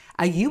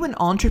Are you an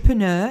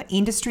entrepreneur,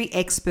 industry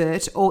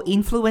expert, or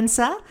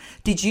influencer?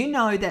 Did you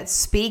know that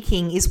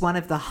speaking is one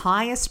of the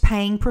highest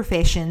paying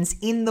professions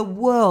in the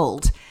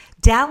world?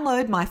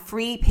 Download my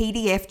free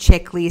PDF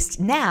checklist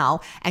now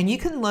and you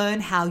can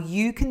learn how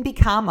you can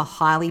become a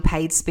highly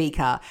paid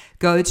speaker.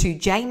 Go to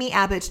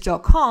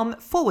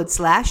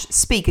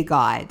jamieabbott.com/speaker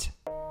guide.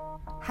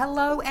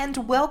 Hello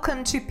and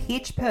welcome to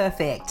Pitch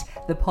Perfect,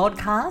 the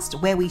podcast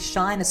where we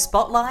shine a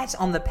spotlight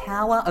on the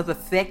power of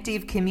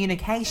effective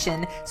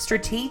communication,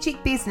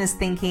 strategic business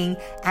thinking,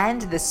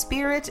 and the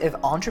spirit of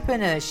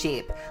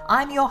entrepreneurship.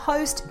 I'm your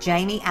host,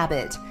 Jamie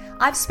Abbott.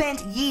 I've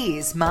spent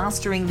years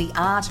mastering the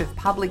art of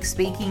public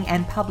speaking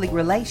and public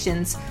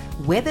relations,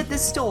 weathered the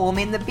storm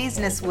in the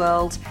business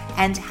world,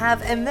 and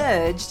have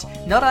emerged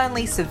not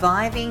only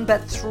surviving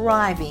but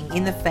thriving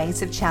in the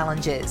face of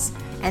challenges.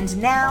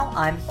 And now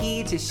I'm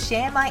here to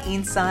share my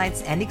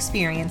insights and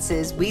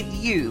experiences with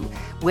you,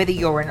 whether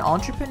you're an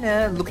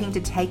entrepreneur looking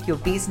to take your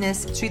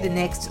business to the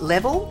next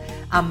level,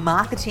 a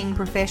marketing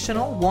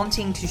professional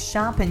wanting to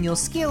sharpen your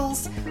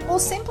skills, or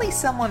simply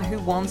someone who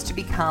wants to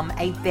become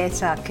a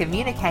better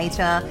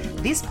communicator.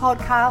 This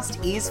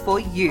podcast is for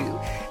you.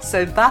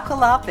 So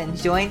buckle up and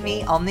join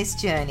me on this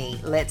journey.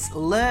 Let's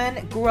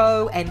learn,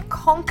 grow, and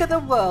conquer the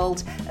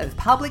world of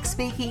public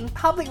speaking,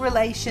 public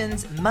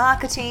relations,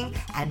 marketing,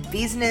 and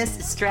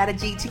business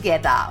strategy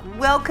together.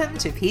 Welcome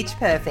to Pitch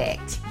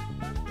Perfect.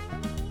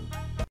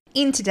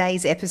 In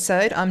today's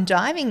episode, I'm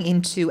diving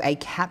into a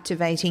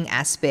captivating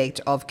aspect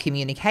of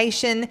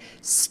communication,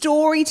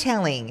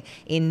 storytelling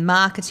in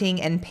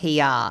marketing and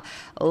PR.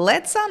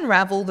 Let's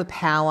unravel the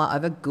power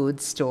of a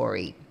good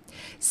story.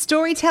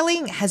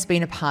 Storytelling has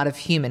been a part of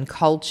human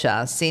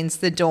culture since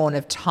the dawn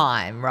of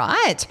time,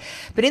 right?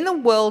 But in the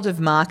world of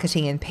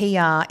marketing and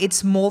PR,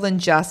 it's more than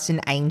just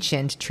an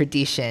ancient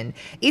tradition.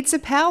 It's a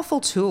powerful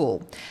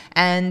tool.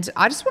 And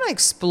I just want to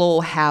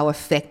explore how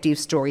effective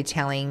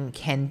storytelling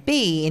can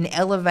be in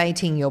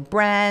elevating your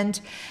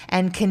brand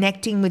and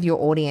connecting with your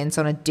audience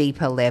on a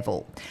deeper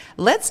level.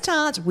 Let's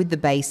start with the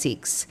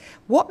basics.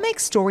 What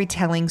makes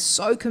storytelling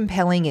so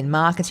compelling in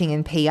marketing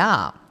and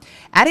PR?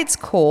 At its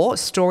core,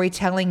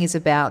 storytelling is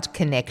about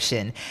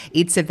connection.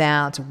 It's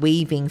about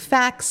weaving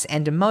facts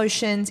and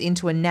emotions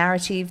into a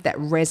narrative that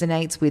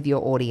resonates with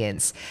your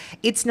audience.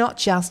 It's not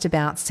just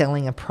about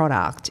selling a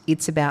product.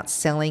 It's about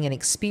selling an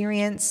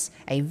experience,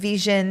 a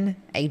vision,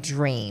 a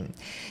dream.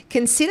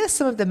 Consider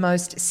some of the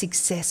most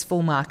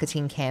successful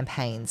marketing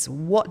campaigns.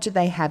 What do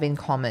they have in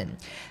common?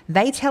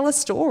 They tell a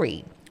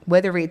story.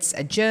 Whether it's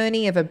a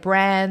journey of a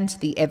brand,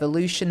 the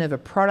evolution of a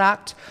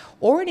product,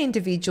 or an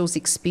individual's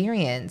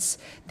experience,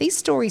 these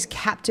stories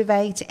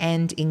captivate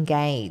and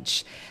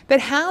engage. But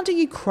how do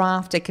you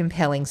craft a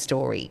compelling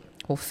story?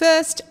 Well,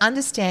 first,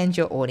 understand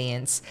your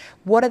audience.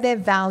 What are their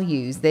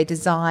values, their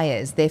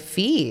desires, their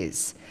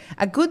fears?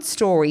 A good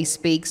story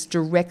speaks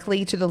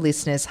directly to the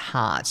listener's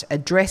heart,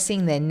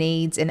 addressing their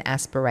needs and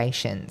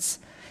aspirations.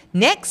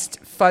 Next,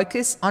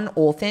 focus on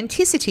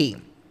authenticity.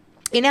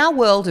 In our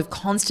world of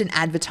constant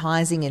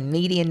advertising and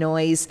media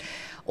noise,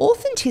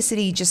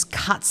 authenticity just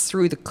cuts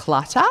through the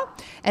clutter,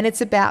 and it's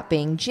about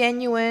being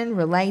genuine,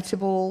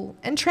 relatable,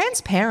 and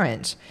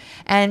transparent.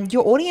 And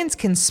your audience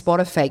can spot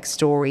a fake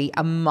story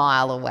a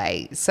mile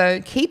away, so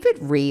keep it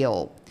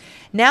real.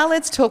 Now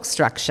let's talk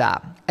structure.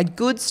 A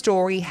good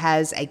story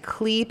has a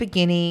clear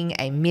beginning,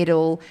 a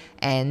middle,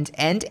 and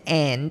an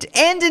end.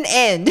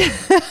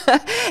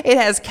 It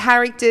has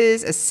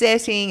characters, a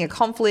setting, a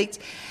conflict,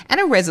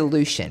 and a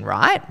resolution,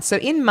 right? So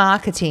in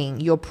marketing,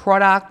 your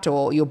product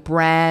or your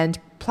brand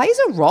plays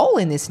a role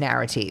in this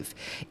narrative.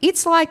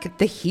 It's like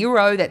the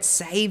hero that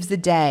saves the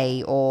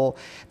day or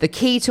the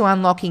key to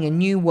unlocking a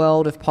new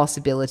world of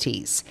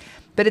possibilities.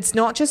 But it's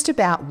not just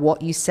about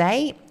what you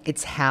say,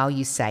 it's how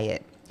you say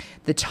it.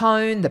 The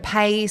tone, the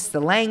pace,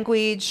 the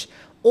language,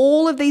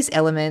 all of these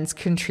elements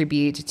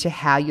contribute to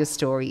how your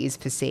story is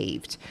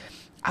perceived.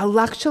 A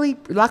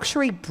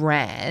luxury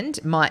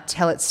brand might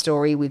tell its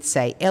story with,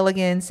 say,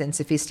 elegance and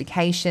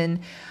sophistication,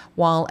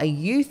 while a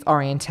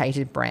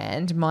youth-orientated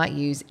brand might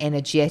use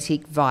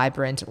energetic,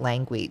 vibrant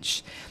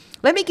language.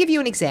 Let me give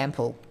you an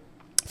example.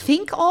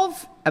 Think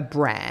of a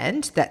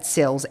brand that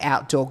sells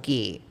outdoor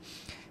gear.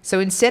 So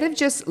instead of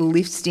just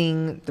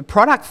listing the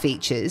product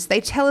features,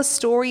 they tell a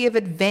story of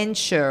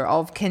adventure,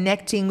 of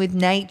connecting with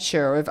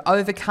nature, of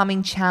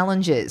overcoming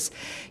challenges.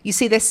 You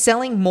see, they're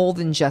selling more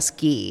than just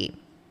gear.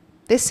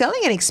 They're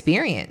selling an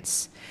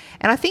experience.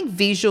 And I think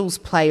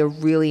visuals play a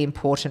really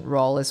important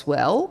role as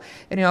well.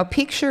 A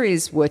picture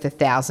is worth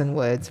 1,000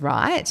 words,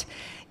 right?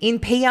 In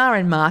PR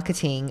and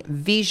marketing,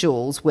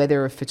 visuals,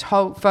 whether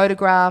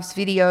photographs,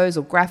 videos,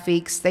 or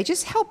graphics, they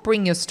just help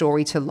bring your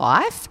story to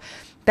life.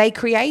 They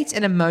create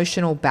an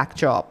emotional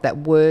backdrop that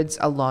words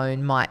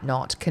alone might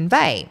not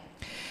convey.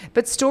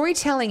 But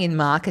storytelling in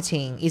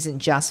marketing isn't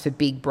just for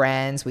big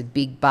brands with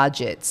big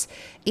budgets.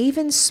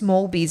 Even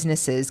small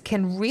businesses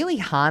can really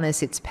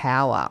harness its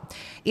power.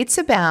 It's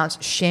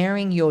about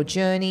sharing your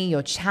journey,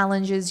 your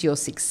challenges, your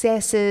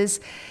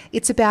successes.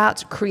 It's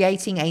about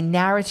creating a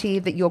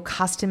narrative that your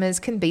customers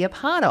can be a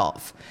part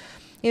of.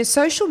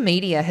 Social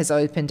media has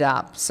opened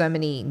up so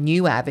many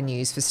new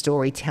avenues for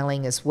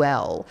storytelling as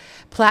well.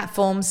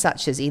 Platforms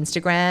such as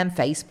Instagram,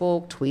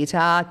 Facebook,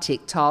 Twitter,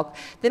 TikTok,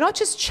 they're not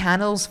just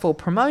channels for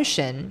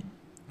promotion.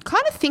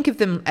 Kind of think of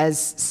them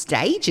as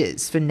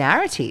stages for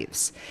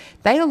narratives.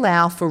 They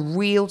allow for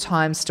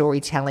real-time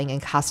storytelling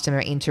and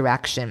customer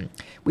interaction,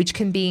 which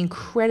can be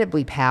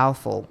incredibly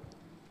powerful.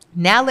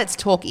 Now let's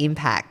talk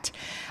impact.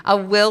 A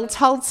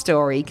well-told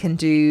story can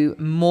do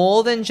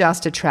more than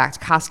just attract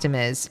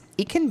customers.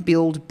 It can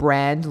build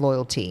brand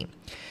loyalty.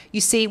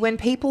 You see, when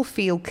people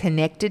feel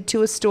connected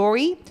to a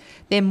story,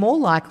 they're more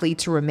likely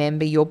to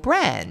remember your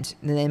brand,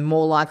 and they're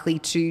more likely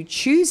to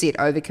choose it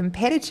over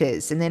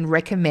competitors and then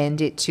recommend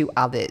it to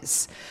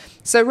others.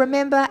 So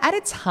remember, at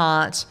its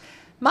heart,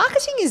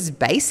 marketing is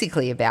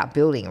basically about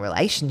building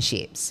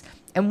relationships.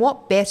 And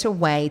what better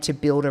way to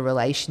build a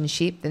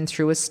relationship than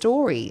through a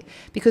story?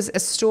 Because a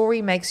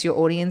story makes your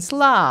audience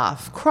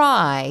laugh,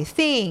 cry,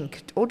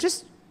 think, or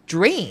just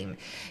dream.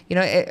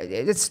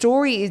 A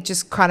story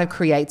just kind of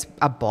creates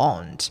a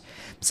bond.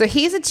 So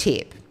here's a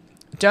tip.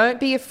 Don't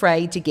be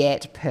afraid to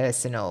get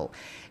personal.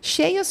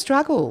 Share your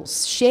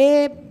struggles.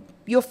 Share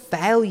your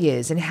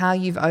failures and how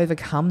you've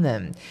overcome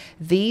them.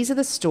 These are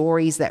the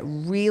stories that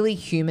really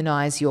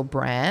humanize your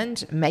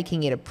brand,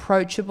 making it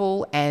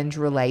approachable and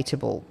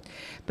relatable.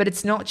 But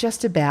it's not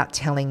just about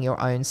telling your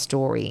own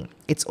story.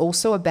 It's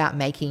also about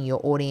making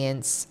your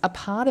audience a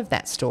part of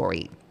that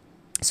story.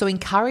 So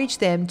encourage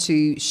them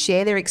to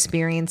share their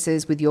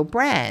experiences with your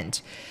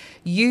brand.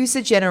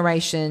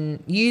 User-generated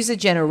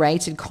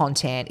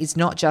content is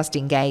not just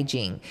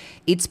engaging.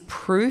 It's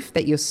proof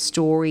that your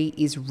story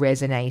is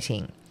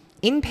resonating.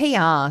 In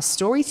PR,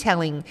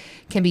 storytelling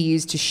can be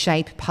used to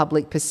shape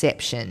public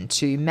perception,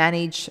 to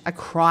manage a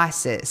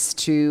crisis,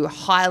 to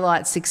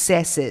highlight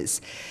successes.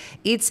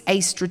 It's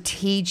a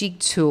strategic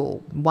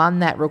tool, one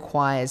that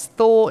requires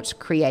thought,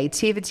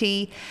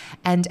 creativity,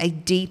 and a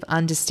deep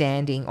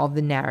understanding of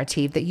the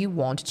narrative that you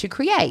want to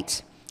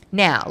create.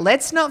 Now,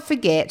 let's not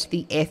forget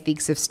the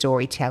ethics of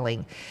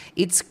storytelling.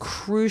 It's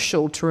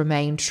crucial to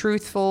remain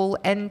truthful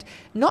and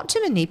not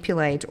to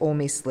manipulate or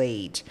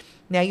mislead.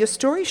 Now, your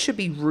story should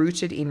be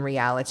rooted in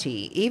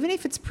reality, even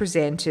if it's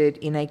presented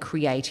in a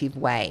creative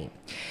way.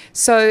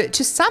 So,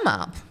 to sum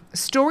up,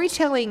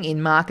 storytelling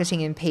in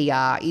marketing and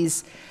PR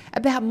is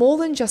about more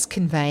than just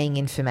conveying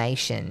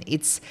information.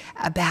 It's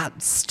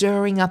about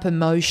stirring up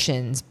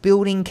emotions,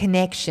 building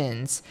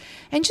connections,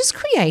 and just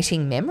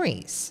creating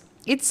memories.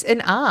 It's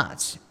an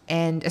art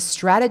and a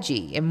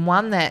strategy, and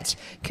one that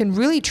can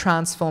really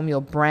transform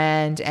your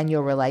brand and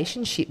your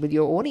relationship with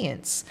your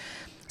audience.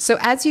 So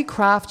as you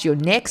craft your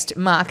next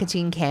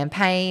marketing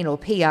campaign or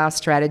PR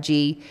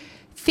strategy,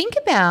 think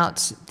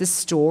about the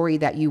story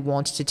that you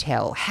want to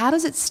tell. How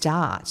does it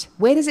start?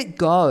 Where does it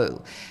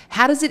go?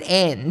 How does it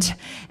end?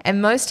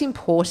 And most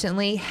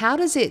importantly, how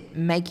does it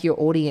make your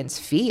audience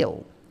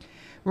feel?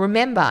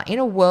 Remember, in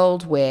a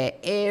world where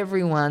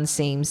everyone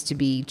seems to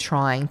be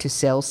trying to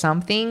sell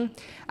something,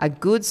 a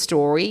good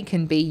story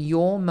can be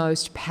your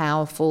most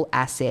powerful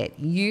asset.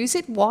 Use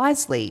it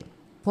wisely.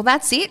 Well,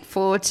 that's it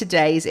for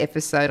today's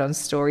episode on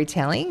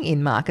storytelling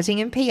in marketing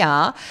and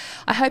PR.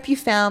 I hope you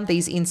found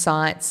these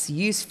insights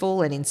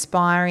useful and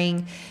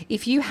inspiring.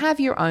 If you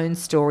have your own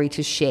story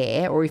to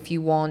share, or if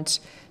you want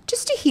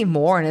just to hear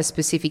more on a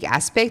specific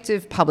aspect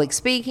of public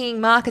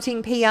speaking,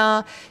 marketing,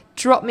 PR,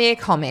 drop me a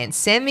comment,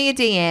 send me a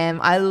DM.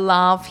 I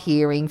love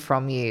hearing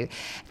from you.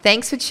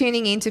 Thanks for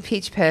tuning in to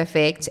Pitch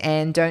Perfect,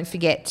 and don't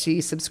forget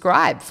to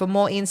subscribe for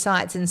more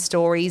insights and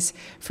stories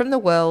from the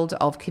world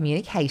of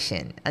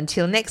communication.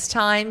 Until next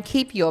time,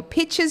 keep your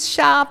pitches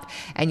sharp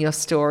and your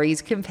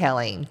stories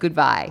compelling.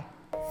 Goodbye.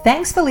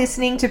 Thanks for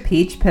listening to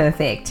Pitch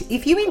Perfect.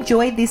 If you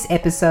enjoyed this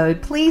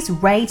episode, please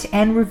rate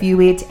and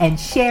review it and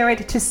share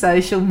it to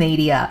social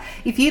media.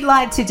 If you'd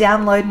like to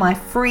download my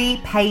free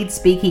paid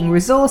speaking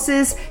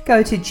resources,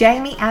 go to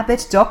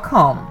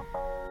jamieabbott.com.